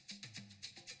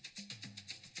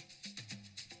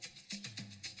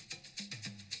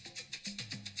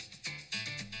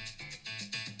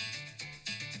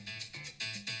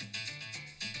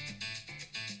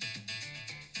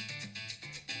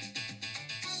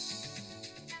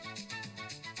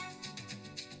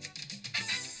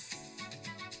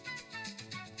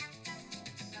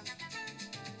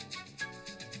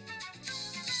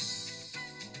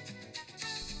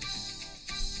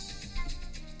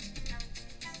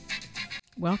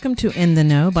Welcome to In the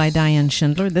Know by Diane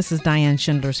Schindler. This is Diane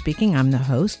Schindler speaking. I'm the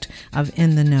host of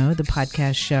In the Know, the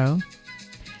podcast show.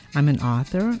 I'm an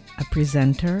author, a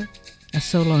presenter, a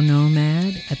solo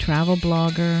nomad, a travel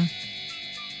blogger,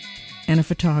 and a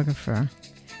photographer.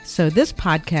 So this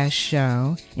podcast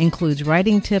show includes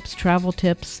writing tips, travel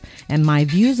tips, and my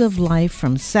views of life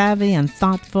from savvy and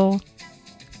thoughtful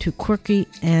to quirky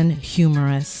and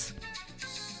humorous.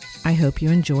 I hope you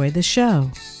enjoy the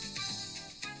show.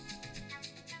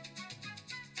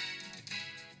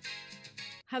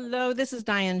 Hello, this is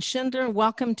Diane Schindler.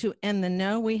 Welcome to In the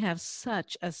Know. We have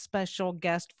such a special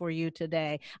guest for you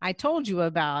today. I told you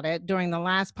about it during the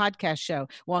last podcast show.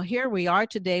 Well, here we are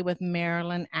today with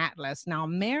Marilyn Atlas. Now,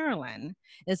 Marilyn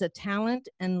is a talent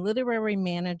and literary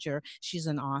manager. She's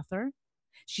an author.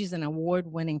 She's an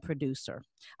award-winning producer.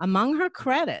 Among her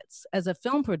credits as a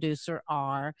film producer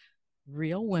are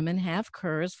Real Women Have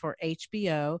Curves for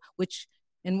HBO,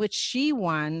 in which she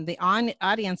won the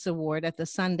Audience Award at the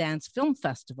Sundance Film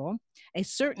Festival, A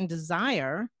Certain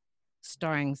Desire,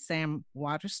 starring Sam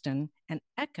Waterston, and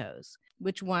Echoes,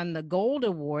 which won the Gold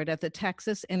Award at the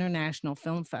Texas International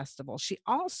Film Festival. She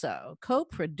also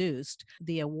co-produced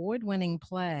the award-winning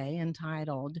play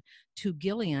entitled To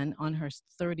Gillian on Her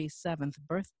 37th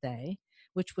Birthday,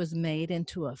 which was made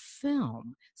into a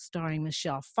film starring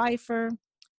Michelle Pfeiffer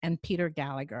and Peter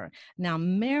Gallagher. Now,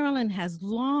 Marilyn has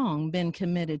long been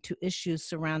committed to issues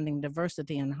surrounding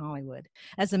diversity in Hollywood.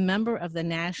 As a member of the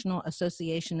National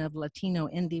Association of Latino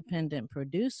Independent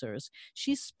Producers,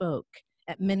 she spoke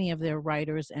at many of their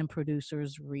writers and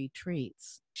producers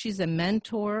retreats. She's a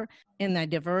mentor in the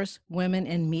Diverse Women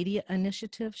in Media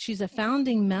Initiative. She's a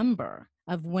founding member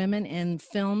of Women in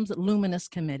Film's Luminous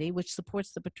Committee, which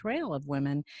supports the portrayal of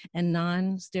women in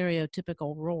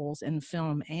non-stereotypical roles in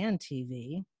film and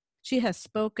TV. She has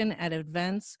spoken at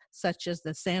events such as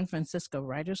the San Francisco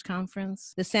Writers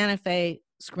Conference, the Santa Fe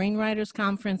Screenwriters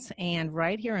Conference, and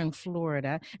right here in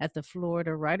Florida at the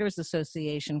Florida Writers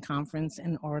Association Conference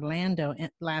in Orlando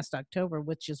last October,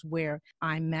 which is where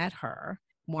I met her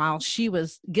while she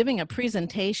was giving a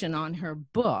presentation on her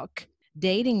book,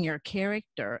 Dating Your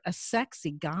Character, a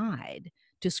Sexy Guide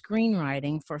to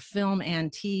Screenwriting for Film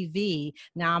and TV.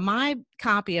 Now, my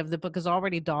copy of the book is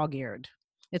already dog-eared.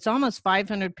 It's almost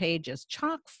 500 pages,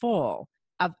 chock full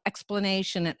of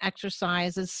explanation and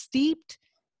exercises steeped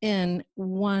in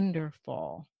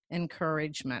wonderful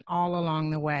encouragement all along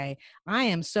the way. I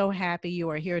am so happy you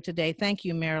are here today. Thank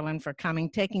you, Marilyn, for coming,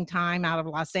 taking time out of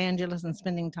Los Angeles and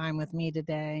spending time with me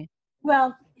today.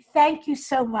 Well, thank you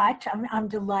so much. I'm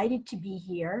delighted to be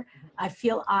here. I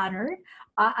feel honored.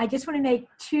 I just want to make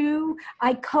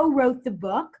I co-wrote the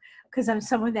book because I'm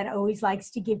someone that always likes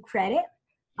to give credit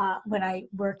when I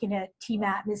work in a team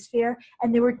atmosphere.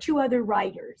 And there were two other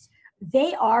writers.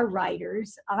 They are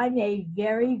writers. I'm a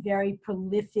very, very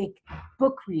prolific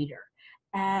book reader.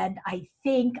 And I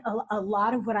think a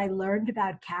lot of what I learned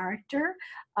about character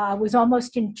was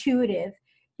almost intuitive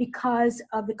because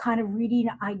of the kind of reading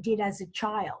I did as a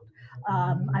child.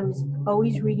 I was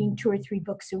always reading 2 or 3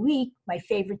 books a week. My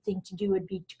favorite thing to do would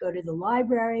be to go to the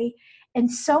library. And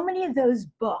so many of those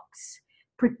books,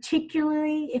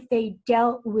 particularly if they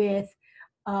dealt with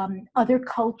other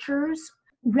cultures,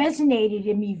 resonated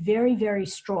in me very, very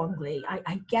strongly.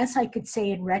 I guess I could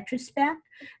say in retrospect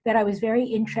that I was very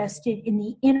interested in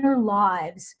the inner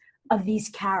lives of these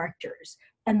characters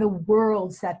and the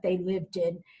worlds that they lived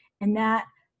in. And that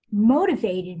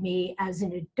motivated me as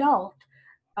an adult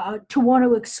to want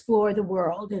to explore the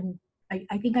world. And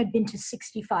I think I've been to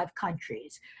 65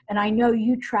 countries. And I know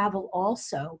you travel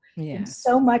also. Yes. And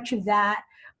so much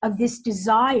of this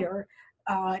desire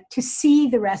to see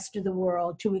the rest of the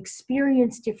world, to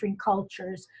experience different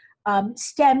cultures,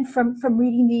 stem from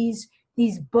reading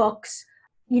these books,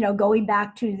 going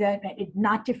back to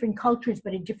not different cultures,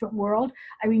 but a different world.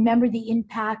 I remember the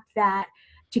impact that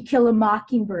To Kill a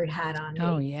Mockingbird had on me.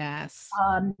 Oh, yes.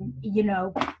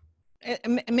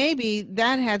 Maybe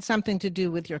that had something to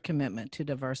do with your commitment to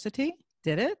diversity.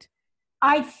 Did it?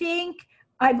 I think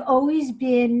I've always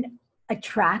been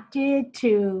attracted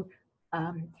to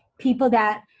people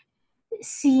that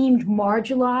seemed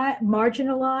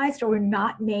marginalized or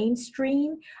not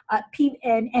mainstream.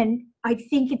 And I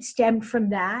think it stemmed from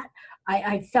that.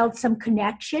 I felt some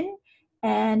connection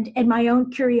and my own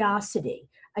curiosity.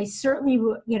 I certainly,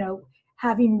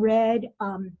 having read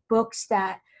books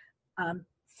that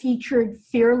featured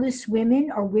fearless women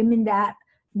or women that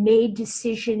made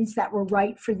decisions that were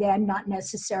right for them, not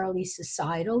necessarily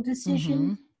societal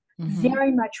decisions,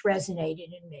 very much resonated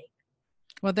in me.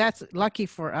 Well, that's lucky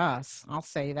for us. I'll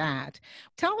say that.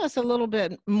 Tell us a little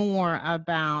bit more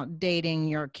about Dating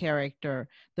Your Character,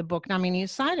 the book. I mean,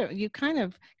 you kind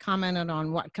of commented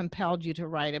on what compelled you to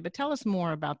write it, but tell us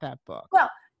more about that book. Well,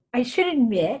 I should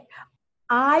admit,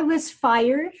 I was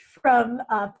fired from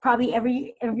probably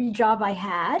every job I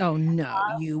had. Oh, no,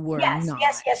 you were Yes,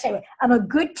 yes, not. yes. I'm a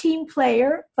good team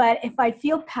player, but if I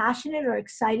feel passionate or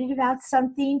excited about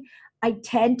something, I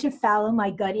tend to follow my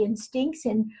gut instincts,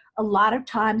 and a lot of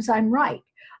times I'm right.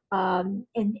 And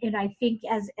I think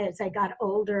as I got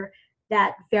older,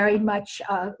 that very much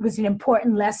was an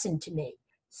important lesson to me.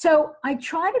 So I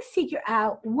try to figure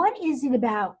out what is it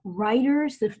about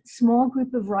writers, the small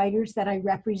group of writers that I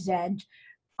represent,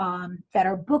 that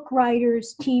are book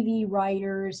writers, TV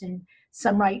writers, and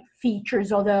some write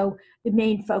features, although the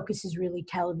main focus is really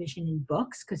television and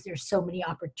books because there's so many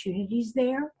opportunities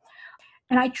there.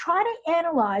 And I try to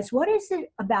analyze what is it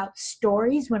about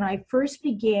stories. When I first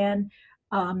began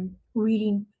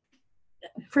reading,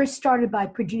 first started by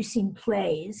producing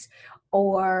plays,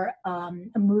 or a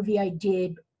movie I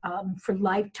did for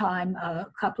Lifetime a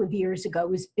couple of years ago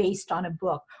was based on a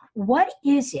book. What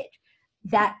is it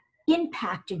that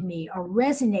impacted me or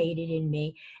resonated in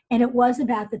me? And it was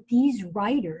about that these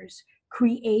writers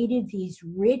created these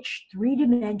rich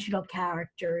three-dimensional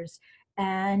characters.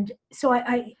 And so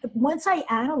I once I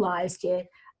analyzed it,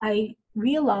 I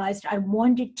realized I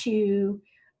wanted to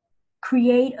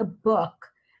create a book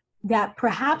that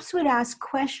perhaps would ask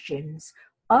questions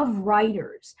of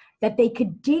writers, that they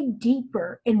could dig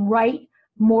deeper and write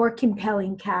more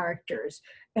compelling characters.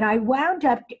 And I wound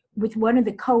up with one of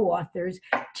the co-authors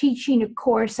teaching a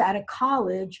course at a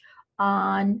college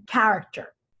on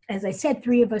character. As I said,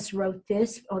 3 of us wrote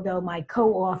this, although my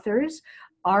co-authors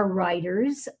are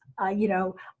writers.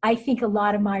 I think a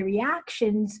lot of my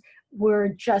reactions were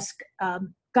just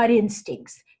gut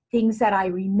instincts, things that I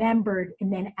remembered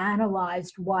and then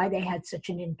analyzed why they had such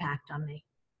an impact on me.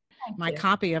 My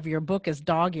copy of your book is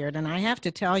dog-eared, and I have to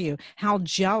tell you how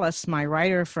jealous my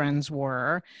writer friends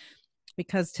were,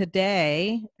 because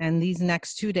today and these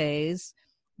next 2 days,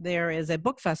 there is a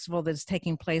book festival that's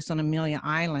taking place on Amelia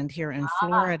Island here in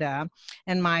Florida.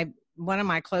 And one of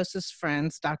my closest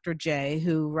friends, Dr. J,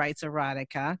 who writes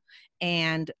erotica,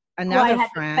 and another I had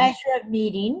friend. the pleasure of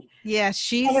meeting. Yes,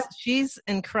 she's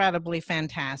incredibly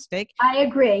fantastic. I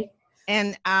agree.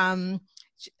 And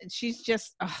she's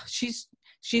just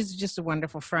a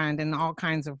wonderful friend in all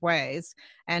kinds of ways.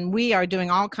 And we are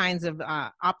doing all kinds of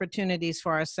opportunities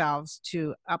for ourselves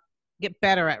to get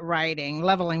better at writing,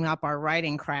 leveling up our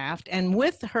writing craft. And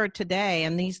with her today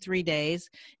and these 3 days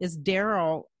is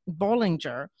Daryl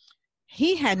Bollinger.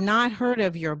 He had not heard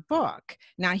of your book.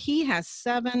 Now he has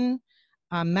 7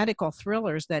 medical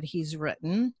thrillers that he's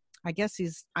written. I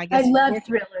love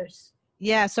thrillers.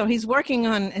 Yeah, so he's working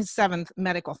on his 7th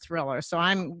medical thriller. So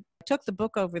I took the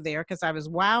book over there because I was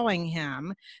wowing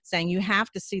him, saying, you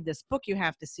have to see this book, you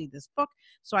have to see this book.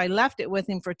 So I left it with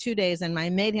him for 2 days, and I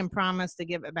made him promise to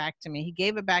give it back to me. He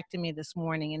gave it back to me this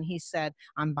morning, and he said,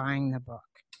 I'm buying the book.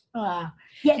 Tell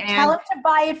him to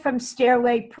buy it from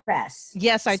Stairway Press.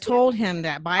 Yes, I told him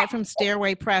that. Buy it from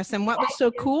Stairway Press. And what was so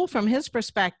cool from his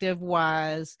perspective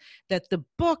was that the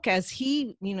book, as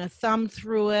he, thumbed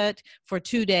through it for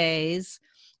 2 days,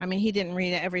 I mean, he didn't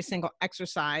read every single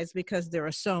exercise because there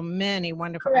are so many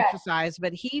wonderful exercises,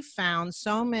 but he found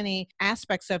so many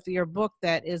aspects of your book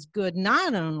that is good.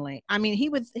 Not only,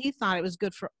 he thought it was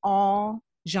good for all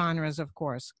genres, of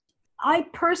course. I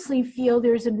personally feel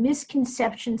there's a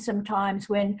misconception sometimes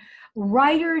when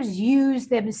writers use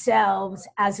themselves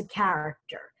as a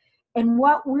character. And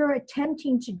what we're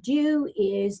attempting to do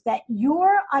is that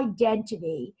your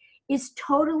identity is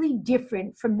totally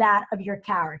different from that of your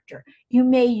character. You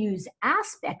may use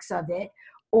aspects of it,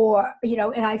 or,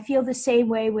 and I feel the same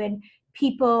way when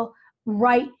people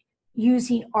write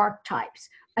using archetypes.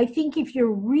 I think if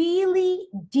you're really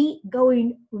deep,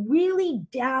 going really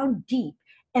down deep,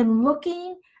 and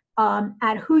looking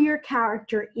at who your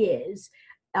character is,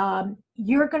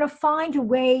 you're going to find a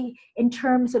way in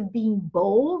terms of being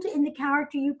bold in the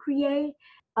character you create,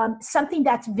 something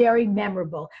that's very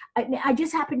memorable. I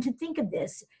just happened to think of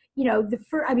this.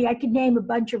 I could name a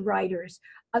bunch of writers.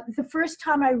 The first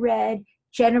time I read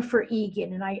Jennifer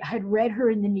Egan, and I had read her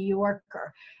in the New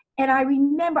Yorker, and I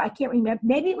can't remember,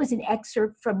 maybe it was an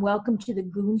excerpt from Welcome to the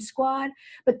Goon Squad,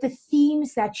 but the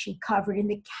themes that she covered and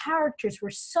the characters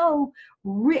were so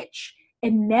rich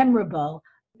and memorable.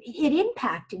 It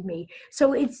impacted me.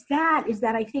 So is that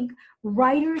I think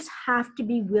writers have to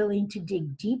be willing to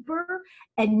dig deeper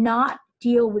and not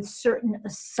deal with certain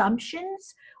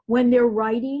assumptions when they're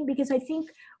writing, because I think,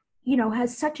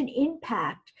 has such an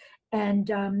impact.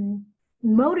 and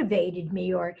motivated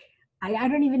me, or I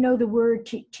don't even know the word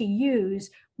to use,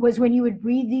 was when you would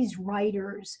read these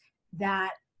writers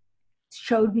that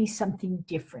showed me something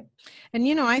different. And,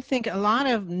 I think a lot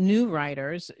of new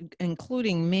writers,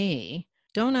 including me,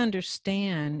 don't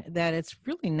understand that it's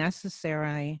really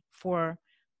necessary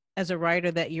as a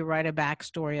writer, that you write a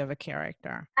backstory of a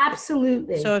character.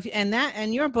 Absolutely. So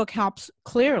and your book helps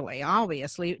clearly,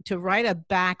 obviously, to write a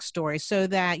backstory so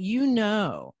that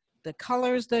the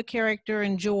colors the character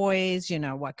enjoys,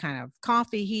 what kind of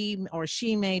coffee he or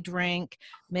she may drink,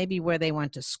 maybe where they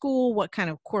went to school, what kind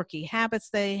of quirky habits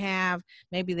they have.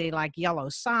 Maybe they like yellow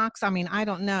socks. I mean, I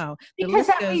don't know. The Because list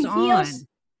that goes reveals, on.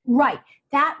 right,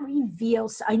 that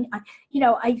reveals,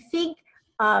 I think,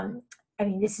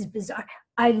 this is bizarre.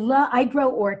 I grow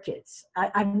orchids.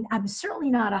 I'm certainly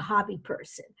not a hobby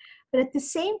person, but at the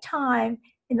same time,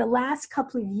 in the last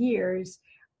couple of years,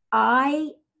 I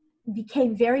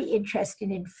became very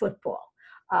interested in football.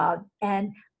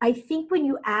 And I think when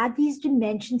you add these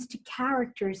dimensions to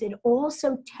characters, it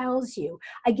also tells you,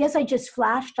 I guess I just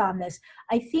flashed on this.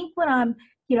 I think when I'm,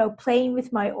 playing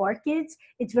with my orchids,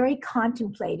 it's very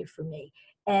contemplative for me.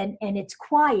 And it's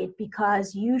quiet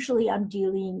because usually I'm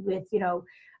dealing with,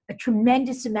 a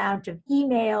tremendous amount of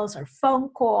emails or phone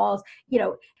calls.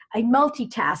 I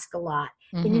multitask a lot.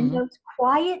 Mm-hmm. And in those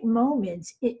quiet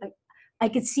moments, I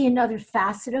could see another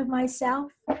facet of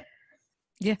myself.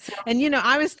 Yeah. And,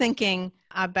 I was thinking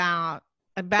about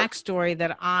a backstory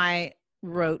that I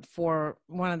wrote for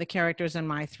one of the characters in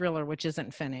my thriller, which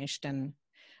isn't finished.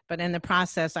 But in the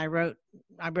process, I wrote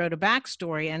a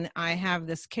backstory, and I have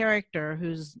this character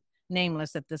who's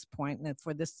nameless at this point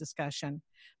for this discussion,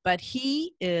 but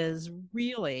he is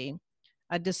really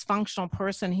a dysfunctional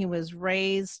person. He was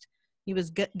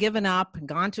given up,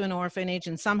 gone to an orphanage,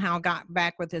 and somehow got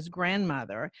back with his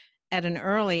grandmother at an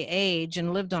early age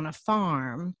and lived on a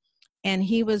farm. And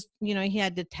he was, he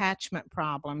had detachment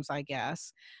problems, I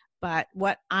guess. But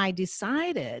what I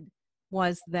decided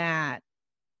was that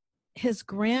his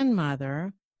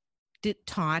grandmother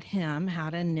taught him how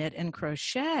to knit and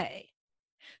crochet.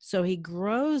 So he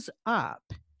grows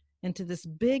up into this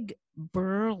big,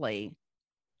 burly,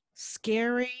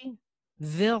 scary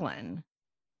villain,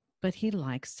 but he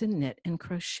likes to knit and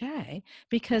crochet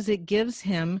because it gives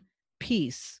him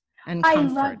peace and comfort. I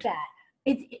love that.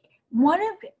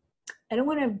 I don't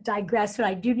want to digress, but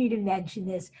I do need to mention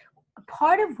this.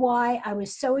 Part of why I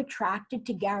was so attracted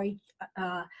to Gary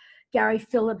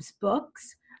Phillips'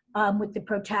 books, with the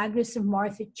protagonist of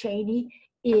Martha Cheney,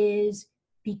 is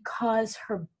because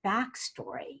her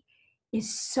backstory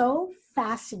is so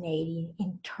fascinating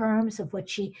in terms of what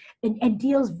she, and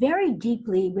deals very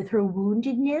deeply with her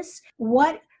woundedness,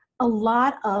 what a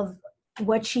lot of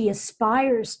what she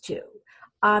aspires to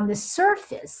on the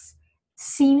surface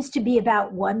seems to be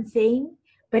about one thing,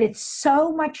 but it's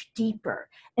so much deeper.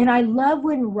 And I love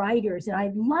when writers, and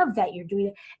I love that you're doing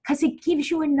it, because it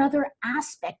gives you another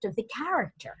aspect of the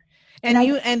character. And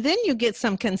then you get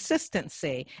some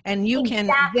consistency, and you can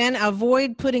then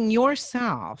avoid putting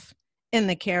yourself in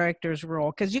the character's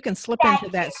role, because you can slip into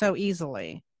that so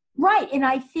easily. Right. And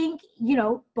I think,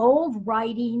 bold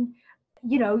writing,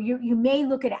 you may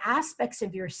look at aspects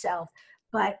of yourself,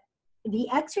 but the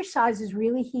exercises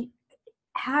really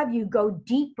have you go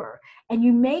deeper, and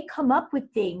you may come up with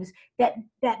things that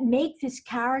make this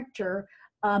character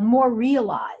more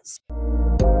realized.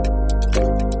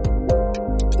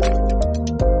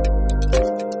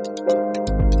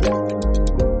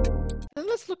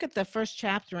 Let's look at the first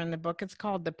chapter in the book. It's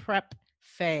called The Prep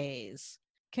Phase.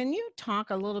 Can you talk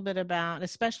a little bit about,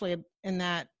 especially in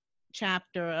that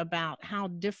chapter, about how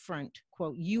different,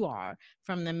 quote, you are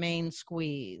from the main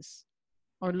squeeze?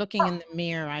 Or looking in the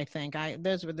mirror, I think.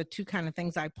 Those were the two kind of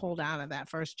things I pulled out of that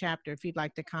first chapter, if you'd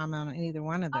like to comment on either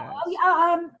one of those.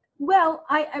 Well,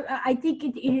 I think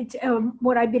it's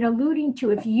what I've been alluding to.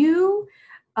 If you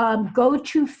go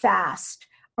too fast,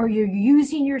 or you're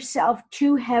using yourself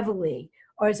too heavily,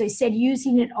 or as I said,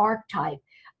 using an archetype,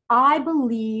 I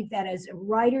believe that as a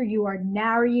writer, you are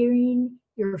narrowing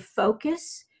your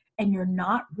focus, and you're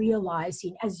not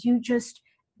realizing, as you just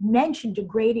mentioned, a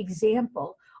great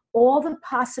example, all the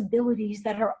possibilities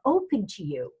that are open to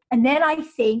you. And then I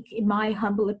think, in my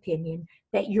humble opinion,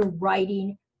 that you're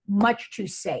writing much too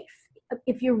safe.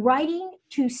 If you're writing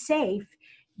too safe,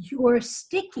 you're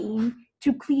sticking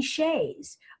to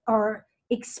cliches or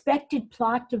expected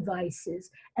plot devices.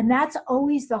 And that's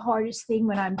always the hardest thing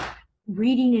when I'm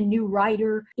reading a new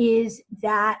writer, is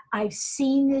that I've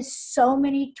seen this so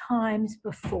many times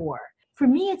before. For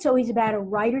me, it's always about a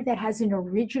writer that has an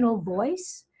original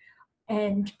voice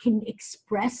and can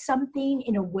express something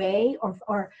in a way,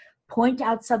 or point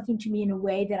out something to me in a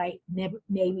way that I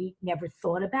maybe never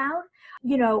thought about.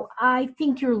 I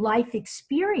think your life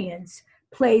experience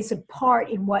plays a part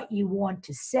in what you want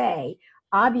to say,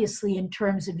 obviously in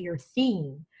terms of your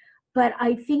theme. But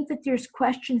I think that there's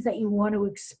questions that you want to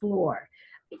explore.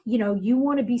 You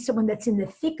want to be someone that's in the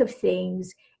thick of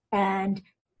things and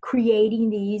creating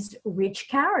these rich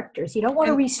characters. You don't want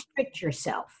to restrict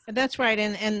yourself. That's right.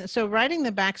 And so writing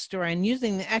the backstory and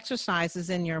using the exercises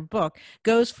in your book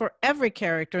goes for every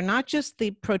character, not just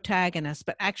the protagonist,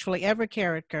 but actually every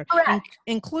character,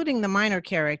 including the minor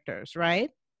characters, right?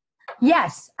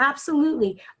 Yes,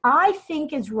 absolutely. I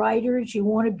think as writers, you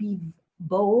want to be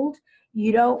bold.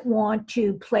 You don't want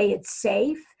to play it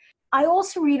safe. I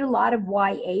also read a lot of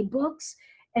YA books,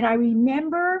 and I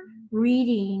remember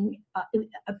reading,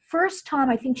 first time,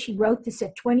 I think she wrote this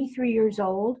at 23 years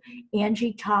old,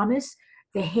 Angie Thomas,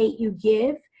 The Hate U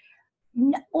Give.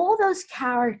 All those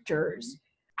characters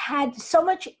had so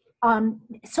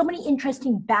many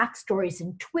interesting backstories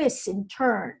and twists and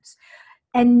turns,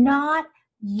 and not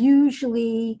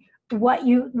usually what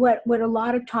a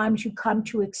lot of times you come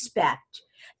to expect.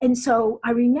 And so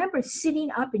I remember sitting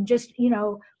up and just,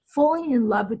 falling in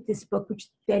love with this book, which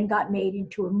then got made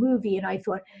into a movie. And I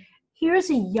thought, here's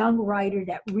a young writer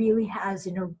that really has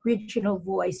an original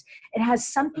voice and has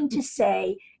something to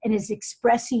say and is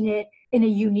expressing it in a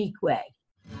unique way.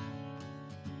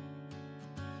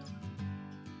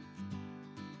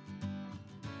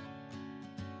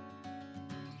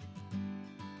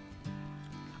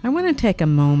 I want to take a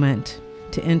moment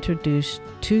to introduce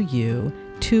to you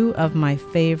two of my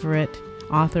favorite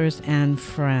authors and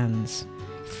friends.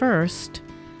 First,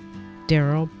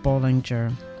 Darrell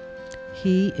Bollinger.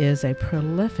 He is a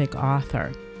prolific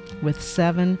author with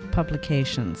 7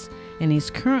 publications, and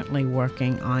he's currently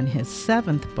working on his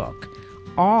 7th book,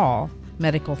 all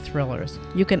medical thrillers.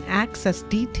 You can access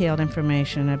detailed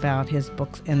information about his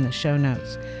books in the show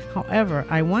notes. However,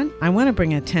 I want to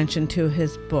bring attention to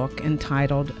his book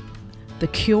entitled The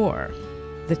Cure.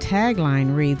 The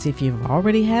tagline reads, "If you've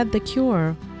already had the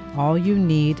cure, all you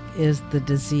need is the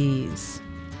disease."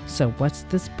 So what's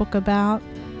this book about?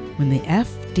 When the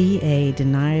FDA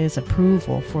denies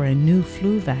approval for a new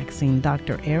flu vaccine,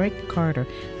 Dr. Eric Carter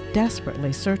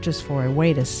desperately searches for a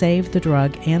way to save the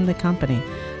drug and the company.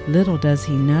 Little does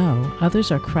he know,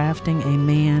 others are crafting a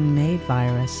man-made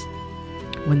virus.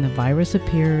 When the virus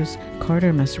appears,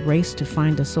 Carter must race to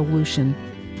find a solution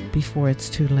before it's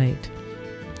too late.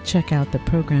 Check out the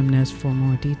program notes for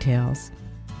more details.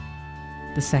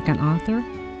 The second author,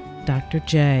 Dr.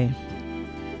 J,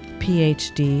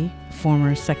 PhD,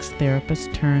 former sex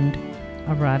therapist turned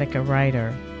erotica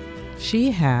writer.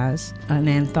 She has an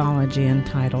anthology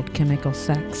entitled Chemical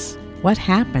Sex. What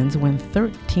happens when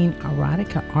 13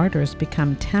 erotica artists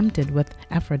become tempted with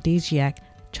aphrodisiac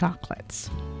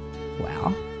chocolates?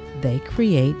 Well, they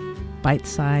create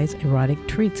bite-sized erotic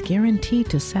treats guaranteed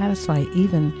to satisfy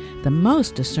even the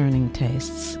most discerning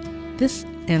tastes. This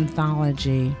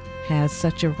anthology has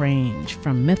such a range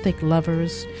from mythic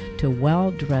lovers to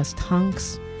well-dressed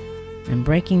hunks and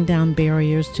breaking down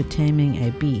barriers to taming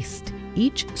a beast.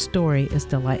 Each story is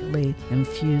delightfully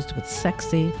infused with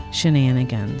sexy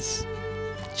shenanigans.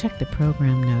 Check the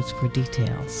program notes for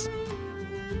details.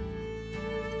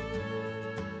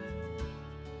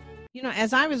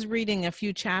 As I was reading a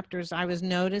few chapters, I was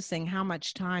noticing how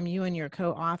much time you and your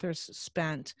co-authors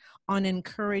spent on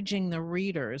encouraging the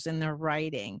readers in their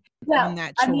writing on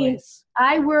that choice.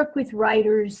 I work with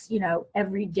writers,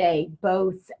 every day,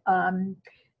 both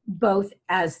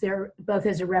as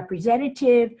a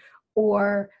representative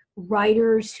or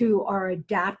writers who are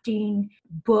adapting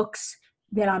books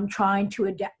that I'm trying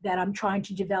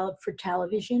to develop for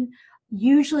television.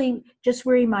 Usually just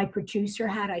wearing my producer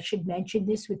hat, I should mention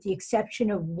this, with the exception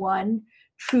of one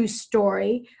true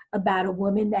story about a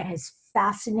woman that has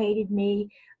fascinated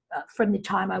me from the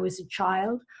time I was a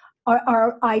child,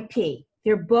 are IP.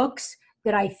 They're books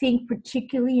that I think,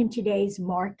 particularly in today's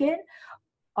market,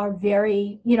 are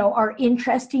very, are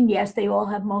interesting. Yes, they all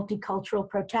have multicultural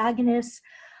protagonists.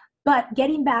 But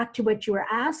getting back to what you were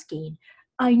asking,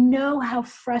 I know how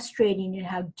frustrating and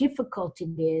how difficult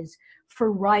it is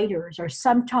for writers, or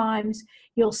sometimes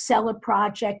you'll sell a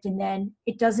project and then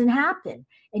it doesn't happen.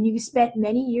 And you've spent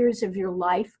many years of your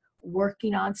life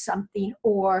working on something,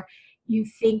 or you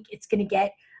think it's going to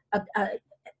get,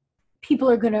 people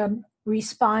are going to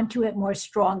respond to it more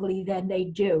strongly than they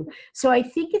do. So I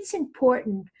think it's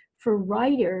important for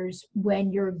writers,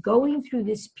 when you're going through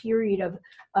this period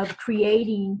of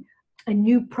creating a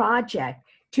new project,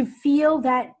 to feel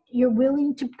that you're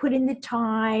willing to put in the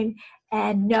time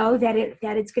and know that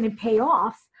it's going to pay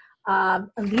off At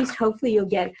least hopefully you'll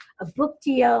get a book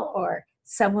deal or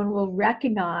someone will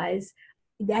recognize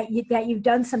that you've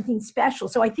done something special.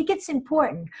 So I think it's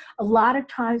important. A lot of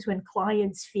times when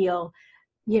clients feel,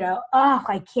 oh,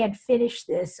 I can't finish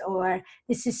this, or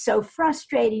this is so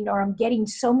frustrating, or I'm getting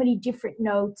so many different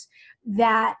notes,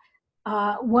 that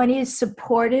one is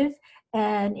supportive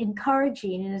and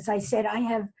encouraging. And as I said, I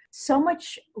have so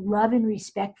much love and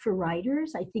respect for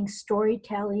writers. I think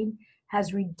storytelling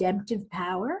has redemptive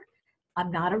power. I'm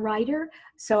not a writer,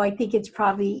 so I think it's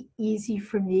probably easy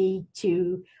for me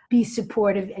to be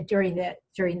supportive during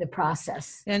the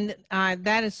process. And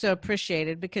that is so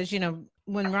appreciated because,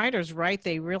 when writers write,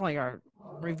 they really are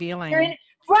revealing right.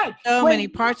 so many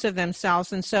parts of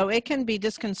themselves. And so it can be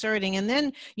disconcerting. And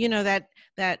then,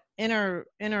 that inner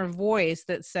voice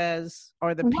that says,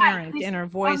 or the parent inner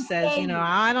voice says,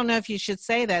 I don't know if you should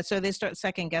say that. So they start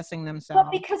second guessing themselves.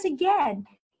 Well, because again,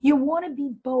 you want to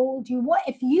be bold.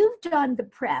 If you've done the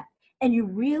prep and you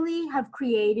really have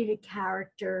created a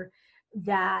character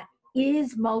that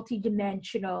is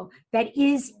multidimensional, that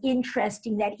is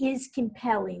interesting, that is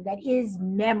compelling, that is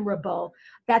memorable,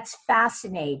 that's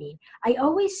fascinating. I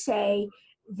always say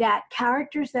that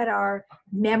characters that are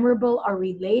memorable are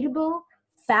relatable,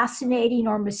 fascinating,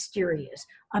 or mysterious.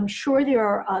 I'm sure there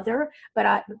are other,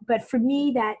 but for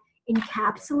me, that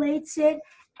encapsulates it.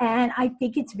 And I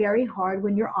think it's very hard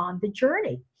when you're on the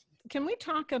journey. Can we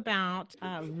talk about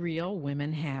Real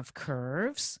Women Have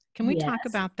Curves? Can we talk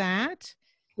about that?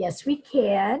 Yes, we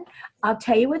can. I'll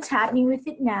tell you what's happening with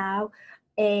it now.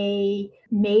 A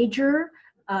major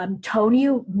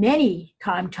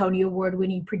many-time Tony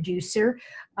Award-winning producer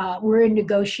we're in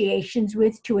negotiations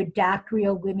with to adapt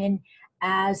Real Women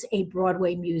as a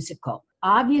Broadway musical.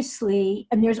 Obviously,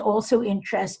 and there's also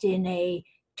interest in a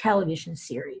television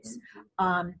series.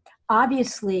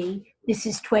 Obviously, this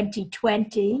is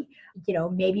 2020.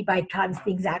 Maybe by the time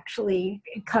things actually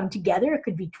come together, it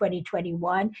could be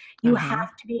 2021. You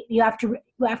have to.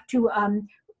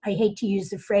 I hate to use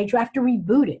the phrase. You have to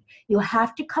reboot it. You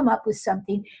have to come up with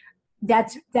something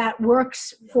that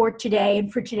works for today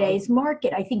and for today's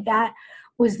market. I think that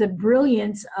was the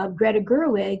brilliance of Greta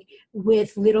Gerwig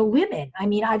with Little Women. I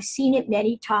mean, I've seen it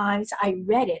many times. I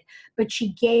read it, but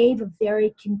she gave a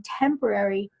very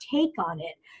contemporary take on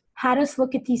it. Had us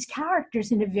look at these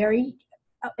characters in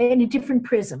a different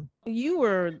prism. You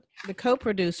were the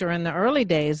co-producer in the early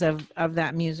days of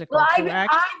that musical,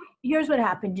 correct? Here's what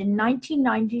happened. In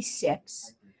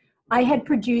 1996, I had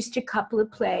produced a couple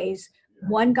of plays.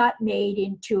 One got made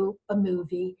into a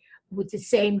movie with the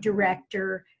same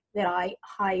director that I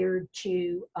hired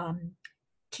to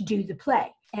do the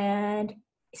play. And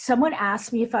someone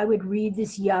asked me if I would read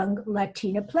this young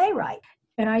Latina playwright.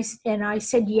 And I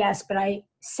said yes, but I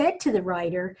said to the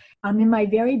writer, I'm in my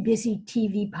very busy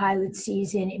TV pilot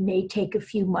season. It may take a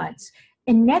few months.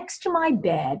 And next to my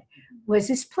bed was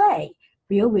this play,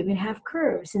 Real Women Have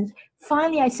Curves. And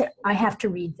finally I said, I have to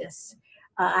read this.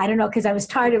 I don't know, because I was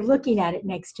tired of looking at it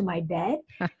next to my bed.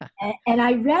 And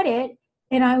I read it,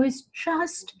 and I was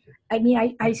just,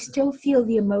 I still feel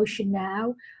the emotion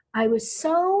now. I was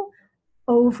so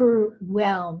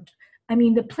overwhelmed.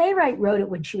 The playwright wrote it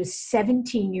when she was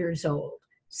 17 years old.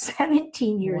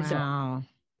 17 years old.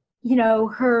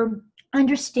 Her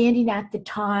understanding at the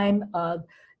time of,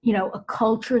 a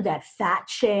culture that fat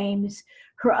shames,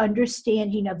 her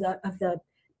understanding of the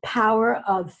power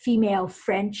of female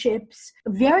friendships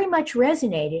very much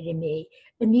resonated in me.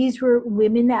 And these were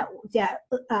women that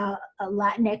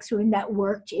Latinx women that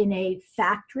worked in a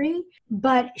factory,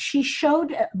 but she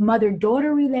showed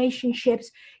mother-daughter relationships.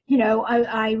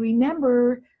 I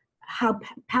remember how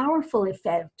powerful it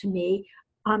felt to me.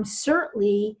 I'm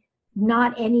certainly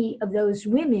not any of those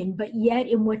women, but yet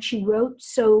in what she wrote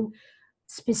so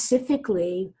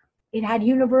specifically, it had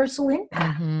universal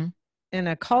impact. Mm-hmm. In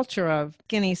a culture of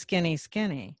skinny, skinny,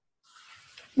 skinny.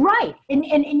 Right. And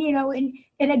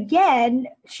again,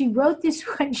 she wrote this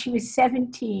when she was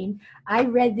 17. I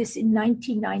read this in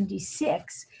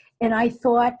 1996. And I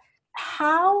thought,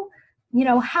 how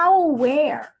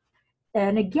aware.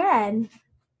 And again,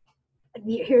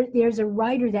 there's a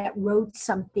writer that wrote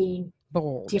something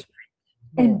bold. Different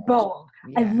and bold.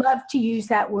 Yeah. I love to use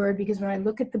that word because when I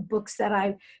look at the books that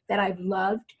I've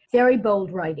loved, very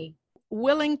bold writing.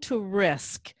 Willing to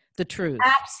risk the truth.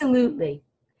 Absolutely.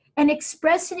 And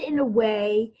express it in a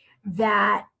way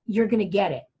that you're going to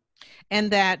get it. And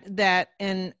that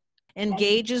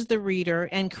engages the reader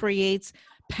and creates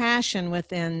passion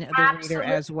within the reader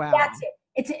as well. That's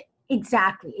it.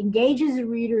 Exactly. Engages the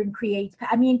reader and creates.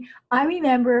 I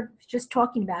remember just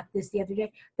talking about this the other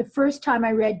day. The first time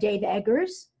I read Dave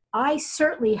Eggers, I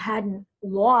certainly hadn't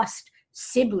lost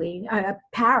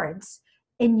parents,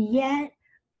 and yet,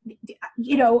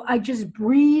 I just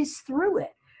breeze through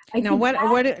it.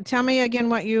 Now, tell me again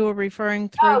what you were referring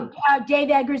through. Dave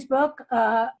Eggers' book,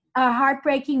 A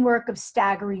Heartbreaking Work of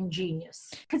Staggering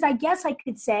Genius. Because I guess I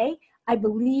could say I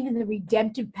believe in the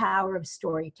redemptive power of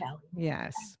storytelling.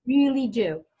 Yes. I really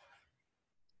do.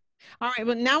 All right,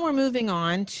 well, now we're moving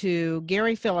on to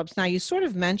Gary Phillips. Now, you sort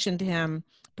of mentioned him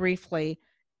briefly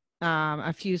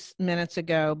a few minutes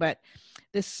ago, but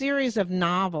the series of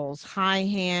novels, High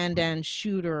Hand and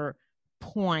Shooter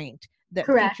Point, that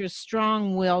features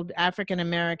strong-willed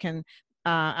African-American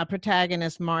a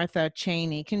protagonist, Martha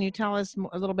Cheney. Can you tell us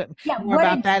a little bit more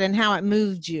about that and how it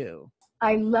moved you?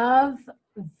 I love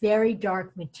very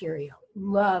dark material.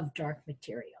 Love dark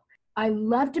material. I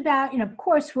loved about, and of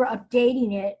course we're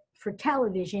updating it for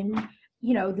television.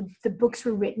 The books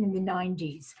were written in the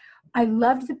 90s. I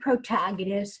loved the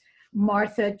protagonist,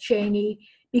 Martha Cheney,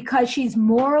 because she's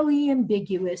morally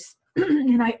ambiguous.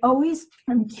 And I always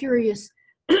am curious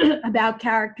about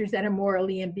characters that are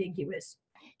morally ambiguous.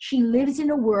 She lives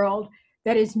in a world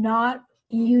that is not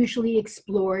usually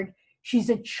explored. She's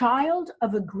a child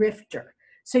of a grifter.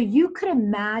 So you could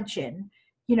imagine,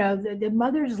 the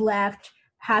mother's left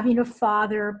having a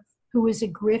father who is a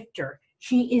grifter.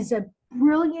 She is a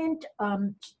brilliant,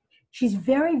 she's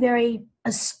very, very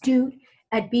astute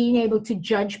at being able to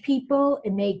judge people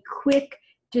and make quick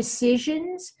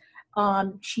decisions.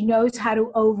 She knows how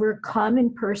to overcome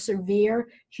and persevere.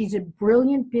 She's a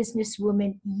brilliant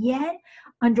businesswoman, yet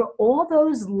under all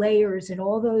those layers and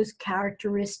all those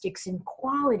characteristics and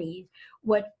qualities,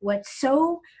 what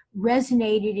so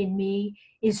resonated in me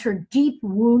is her deep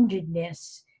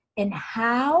woundedness, and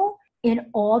how in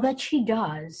all that she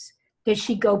does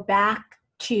she go back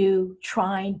to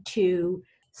trying to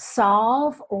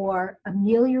solve or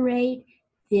ameliorate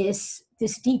this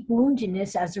deep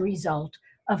woundedness as a result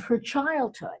of her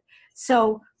childhood.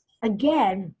 So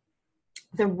again,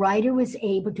 the writer was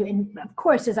able to, and of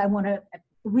course,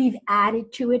 we've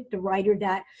added to it the writer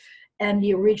and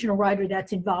the original writer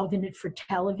that's involved in it for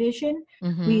television.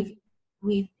 Mm-hmm.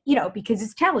 We've because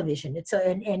it's television, it's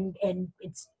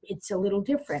a little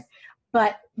different.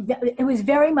 But it was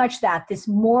very much this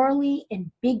morally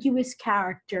ambiguous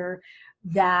character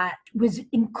that was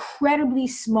incredibly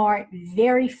smart,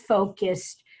 very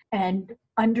focused, and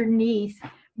underneath,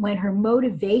 when her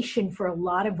motivation for a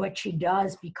lot of what she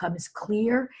does becomes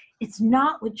clear, it's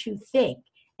not what you think.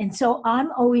 And so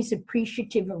I'm always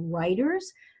appreciative of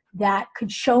writers that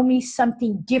could show me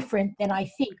something different than I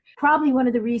think. Probably one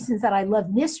of the reasons that I love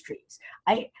mysteries.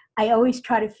 I always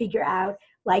try to figure out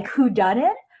who done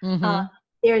it. Mm-hmm.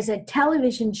 There's a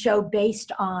television show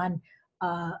based on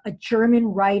a German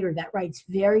writer that writes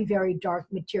very, very dark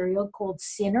material called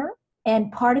Sinner.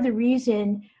 And part of the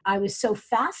reason I was so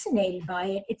fascinated by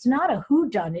it, it's not a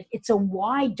whodunit, it's a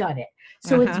why done it.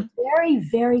 So It's very,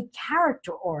 very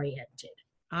character oriented.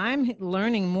 I'm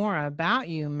learning more about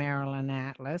you, Marilyn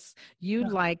Atlas. You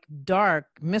like dark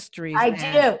mysteries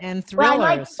and thrillers. Well,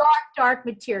 I like dark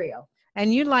material.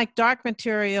 And you like dark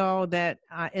material that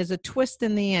is a twist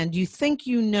in the end. You think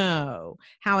you know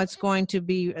how it's going to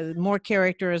be, more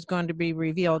character is going to be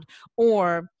revealed,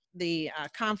 or the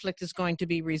conflict is going to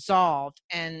be resolved,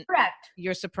 and Correct.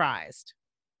 You're surprised.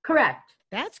 Correct.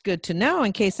 That's good to know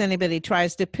in case anybody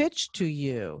tries to pitch to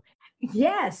you.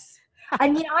 Yes. I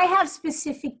mean, I have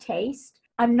specific taste.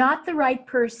 I'm not the right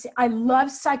person. I love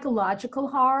psychological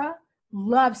horror,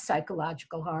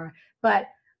 but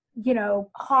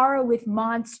horror with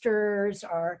monsters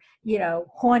or,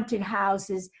 haunted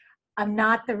houses, I'm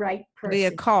not the right person.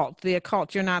 The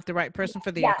occult. You're not the right person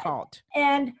for the occult.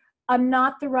 And I'm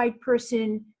not the right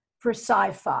person for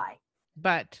sci-fi.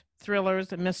 But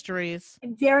thrillers and mysteries.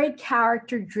 Very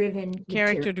character-driven.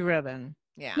 Character-driven,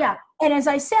 yeah. Yeah, and as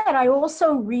I said, I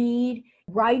also read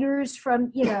writers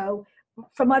from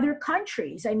other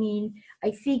countries. I mean,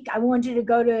 I think I wanted to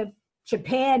go to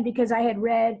Japan because I had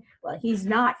read, well, he's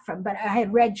not from, but I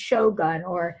had read Shogun,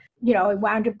 or, I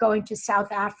wound up going to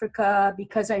South Africa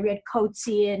because I read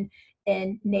Coetzee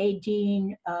and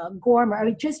Nadine Gormer. I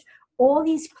mean, just all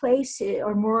these places,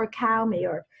 or Murakami,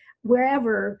 or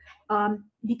wherever,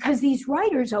 because these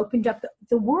writers opened up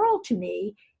the world to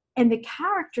me, and the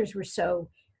characters were so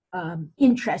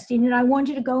interesting, and I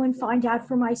wanted to go and find out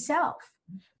for myself.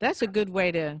 That's a good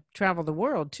way to travel the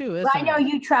world too, isn't it? I know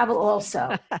you travel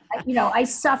also. I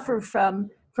suffer from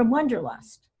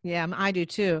wanderlust. Yeah, I do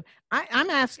too.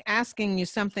 I'm asking you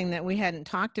something that we hadn't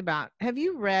talked about. Have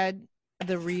you read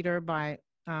The Reader by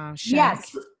Schenck?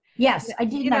 Yes, I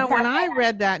did. When I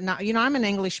read that, I'm an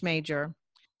English major,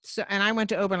 and I went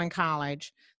to Oberlin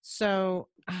College. So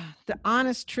the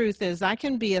honest truth is I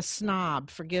can be a snob,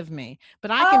 forgive me,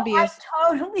 but I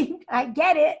Oh, I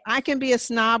get it. I can be a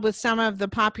snob with some of the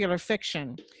popular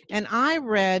fiction. And I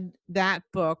read that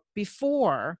book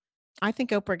before. I think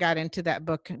Oprah got into that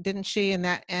book, didn't she? And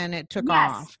it took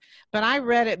Yes. off. But I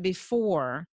read it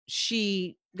before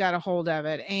she got a hold of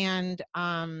it. And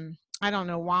I don't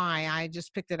know why. I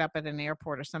just picked it up at an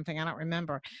airport or something. I don't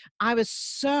remember. I was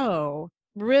so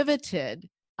riveted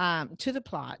to the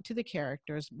plot, to the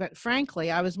characters. But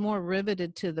frankly, I was more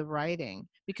riveted to the writing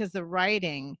because the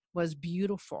writing was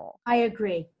beautiful. I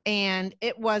agree. And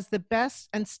it was the best,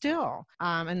 and still,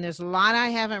 and there's a lot I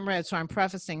haven't read, so I'm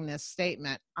prefacing this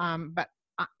statement, but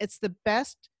it's the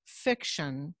best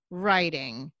fiction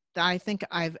writing that I think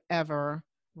I've ever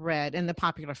read in the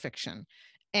popular fiction.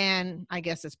 And I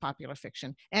guess it's popular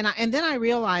fiction. And then I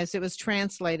realized it was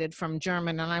translated from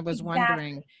German, and I was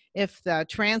wondering if the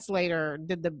translator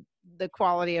did the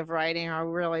quality of writing, or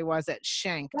really was it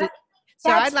Schenk? So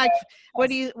I'd like,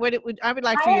 I would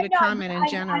like for you to comment in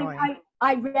generally.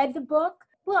 I read the book.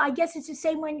 Well, I guess it's the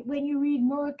same when you read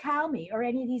Murakami or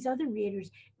any of these other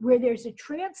readers where there's a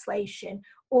translation,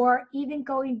 or even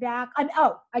going back.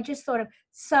 I just thought of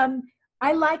some.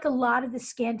 I like a lot of the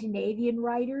Scandinavian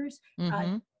writers.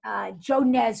 Mm-hmm. Joe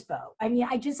Nesbo. I mean,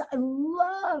 I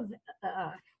love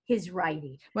his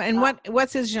writing. Well, and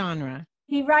what's his genre?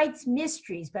 He writes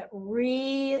mysteries, but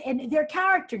and they're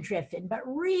character driven, but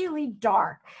really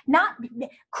dark. Not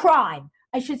crime.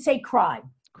 I should say crime.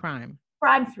 Crime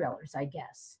thrillers, I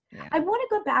guess. Yeah. I want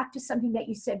to go back to something that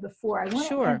you said before. I want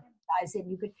to emphasize that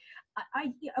you could.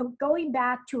 Going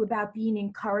back to about being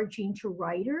encouraging to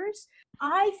writers,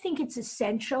 I think it's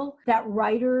essential that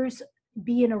writers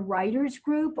be in a writer's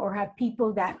group or have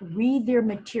people that read their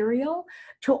material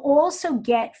to also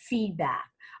get feedback,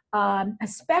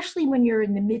 especially when you're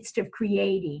in the midst of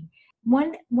creating.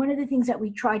 One of the things that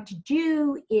we tried to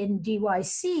do in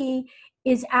DYC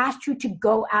is ask you to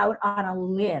go out on a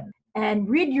limb and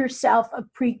rid yourself of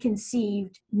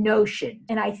preconceived notion.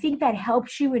 And I think that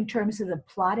helps you in terms of the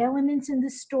plot elements in the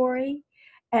story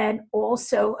and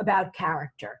also about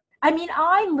character. I mean,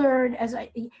 I learned, as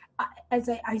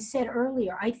I said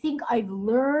earlier, I think I've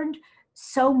learned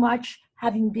so much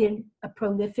having been a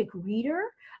prolific reader.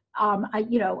 I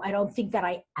don't think that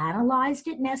I analyzed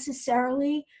it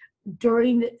necessarily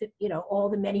during all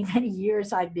the many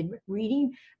years I've been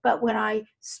reading. But when I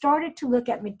started to look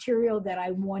at material that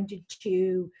I wanted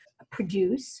to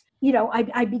produce,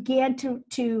 I began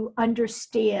to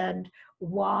understand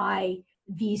why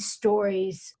these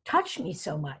stories touched me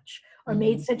so much or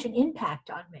made such an impact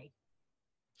on me.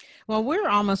 Well, we're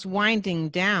almost winding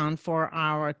down for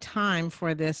our time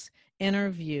for this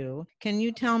interview. Can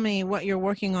you tell me what you're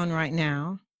working on right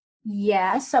now?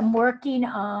 Yes, I'm working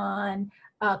on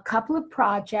a couple of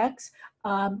projects.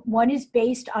 One is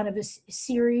based on a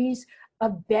series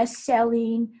of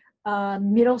best-selling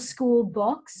middle school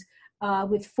books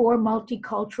with 4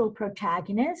 multicultural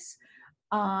protagonists.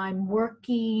 I'm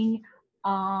working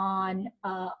on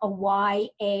a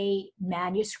YA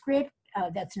manuscript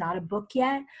that's not a book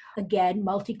yet. Again,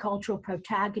 multicultural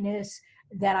protagonists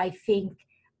that I think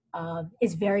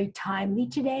is very timely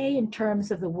today in terms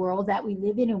of the world that we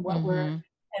live in and what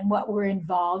we're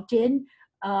involved in.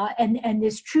 And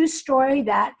this true story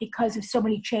that, because of so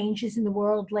many changes in the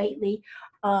world lately,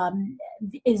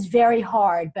 is very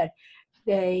hard, but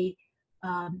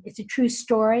it's a true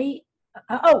story.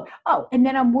 And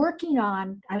then I'm working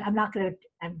on, I'm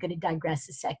going to digress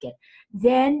a second.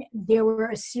 Then there were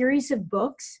a series of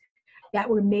books that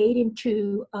were made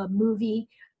into a movie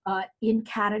in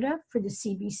Canada for the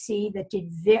CBC that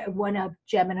did one of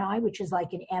Gemini, which is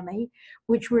like an Emmy,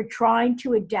 which we're trying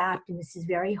to adapt, and this is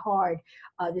very hard,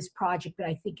 this project, but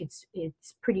I think it's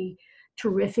pretty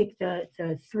terrific.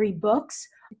 The 3 books,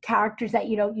 characters that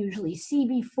you don't usually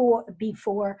see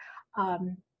before.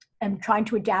 I'm trying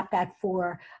to adapt that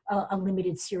for a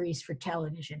limited series for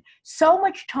television. So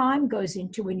much time goes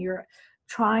into when you're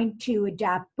trying to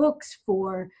adapt books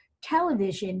for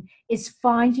television is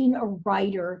finding a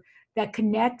writer that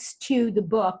connects to the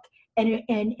book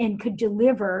and could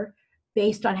deliver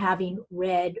based on having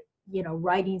read,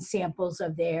 writing samples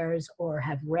of theirs or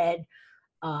have read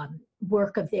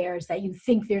work of theirs that you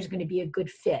think there's going to be a good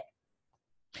fit.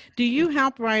 Do you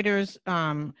help writers,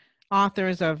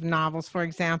 authors of novels, for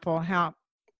example, help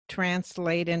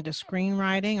translate into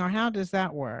screenwriting, or how does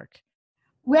that work?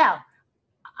 Well,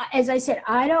 as I said,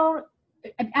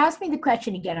 ask me the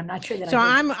question again. I'm not sure that. So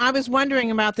I was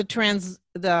wondering about the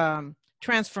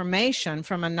transformation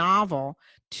from a novel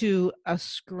to a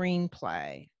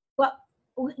screenplay. Well,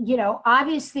 you know,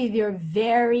 obviously they're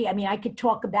very, I mean, I could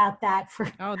talk about that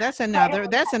for, Oh, that's another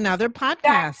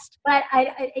podcast. but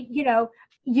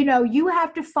you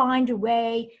have to find a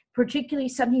way, particularly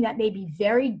something that may be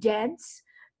very dense,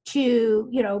 to,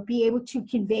 you know, be able to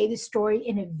convey the story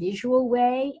in a visual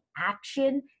way,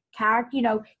 action, character, you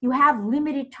know, you have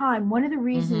limited time. One of the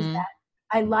reasons Mhm. that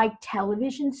I like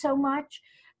television so much,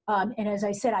 and as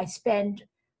I said, I spend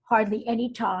hardly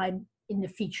any time in the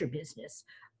feature business.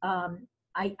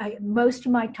 Most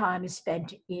of my time is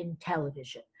spent in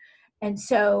television. And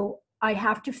so I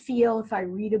have to feel, if I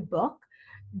read a book,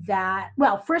 that,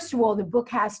 well, first of all, the book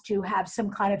has to have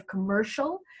some kind of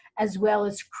commercial as well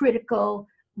as critical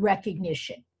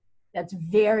recognition. That's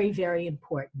very, very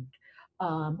important.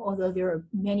 Although there are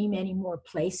many, many more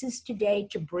places today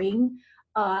to bring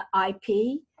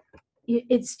IP,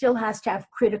 it still has to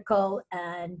have critical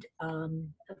and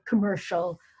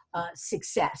commercial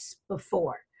success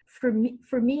before. For me,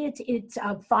 it's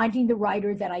finding the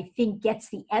writer that I think gets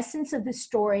the essence of the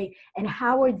story, and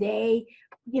how are they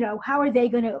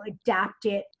going to adapt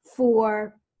it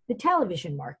for the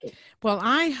television market. Well,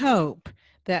 I hope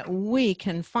that we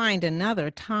can find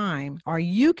another time, or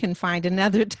you can find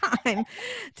another time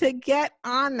to get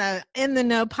on the In the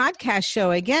Know podcast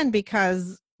show again,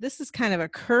 because this is kind of a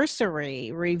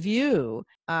cursory review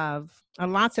of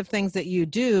lots of things that you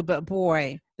do, but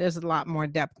boy, there's a lot more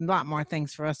depth, a lot more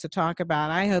things for us to talk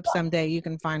about. I hope someday you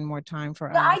can find more time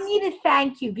for us. I need to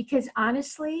thank you, because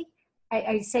honestly,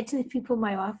 I said to the people in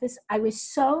my office, I was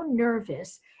so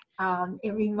nervous.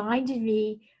 It reminded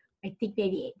me, I think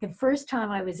maybe the first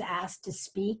time I was asked to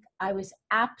speak, I was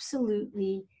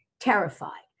absolutely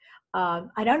terrified.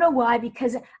 I don't know why,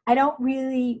 because I don't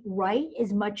really write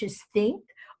as much as think,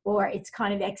 or it's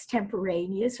kind of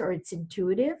extemporaneous, or it's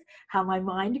intuitive how my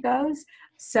mind goes.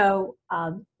 So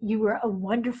you were a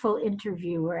wonderful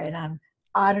interviewer, and I'm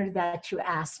honored that you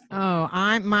asked me. Oh,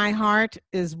 my heart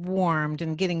is warmed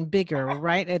and getting bigger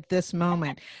right at this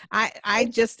moment. I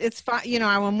just, it's fun. You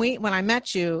know, when I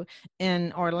met you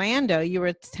in Orlando, you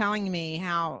were telling me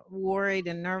how worried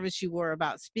and nervous you were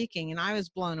about speaking, and I was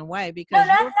blown away because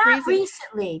not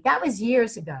recently. That was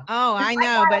years ago. Oh, I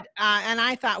know, but and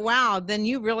I thought, wow, then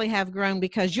you really have grown,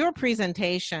 because your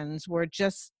presentations were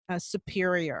just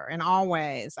superior in all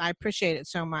ways. I appreciate it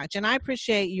so much, and I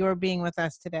appreciate your being with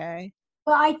us today.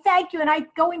 Well, I thank you. And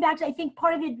going back to, I think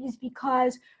part of it is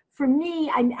because for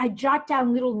me, I jot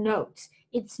down little notes.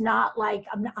 It's not like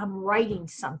I'm writing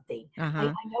something.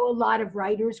 I know a lot of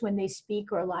writers, when they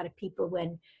speak, or a lot of people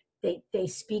when they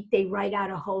speak, they write out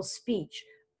a whole speech.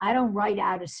 I don't write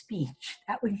out a speech.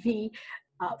 That would be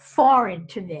foreign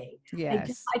to me. Yes. I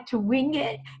just like to wing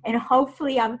it, and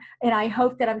hopefully I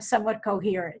hope that I'm somewhat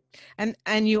coherent.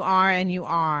 And you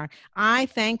are. I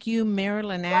thank you,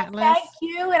 Marilyn Atlas. Thank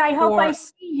you, and I hope I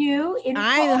see you in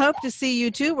Florida. I hope to see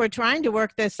you too. We're trying to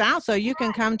work this out so you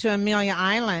can come to Amelia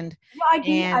Island. Well,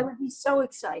 I would be so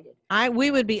excited.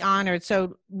 We would be honored.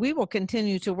 So we will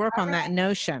continue to work on that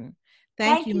notion.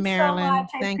 Thank you, Marilyn. So much.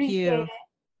 Thank you.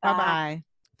 Bye-bye.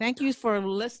 Thank you for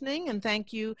listening, and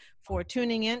thank you for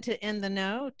tuning in to In the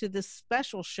Know, to this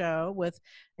special show with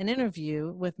an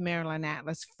interview with Marilyn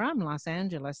Atlas from Los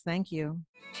Angeles. Thank you.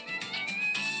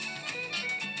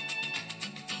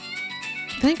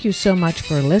 Thank you so much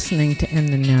for listening to In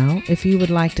the Know. If you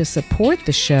would like to support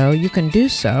the show, you can do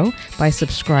so by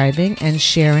subscribing and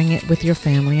sharing it with your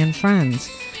family and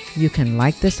friends. You can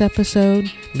like this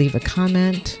episode, leave a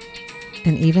comment,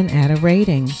 and even add a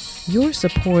rating. Your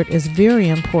support is very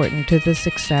important to the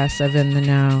success of In the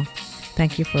Know.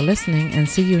 Thank you for listening, and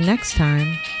see you next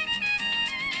time.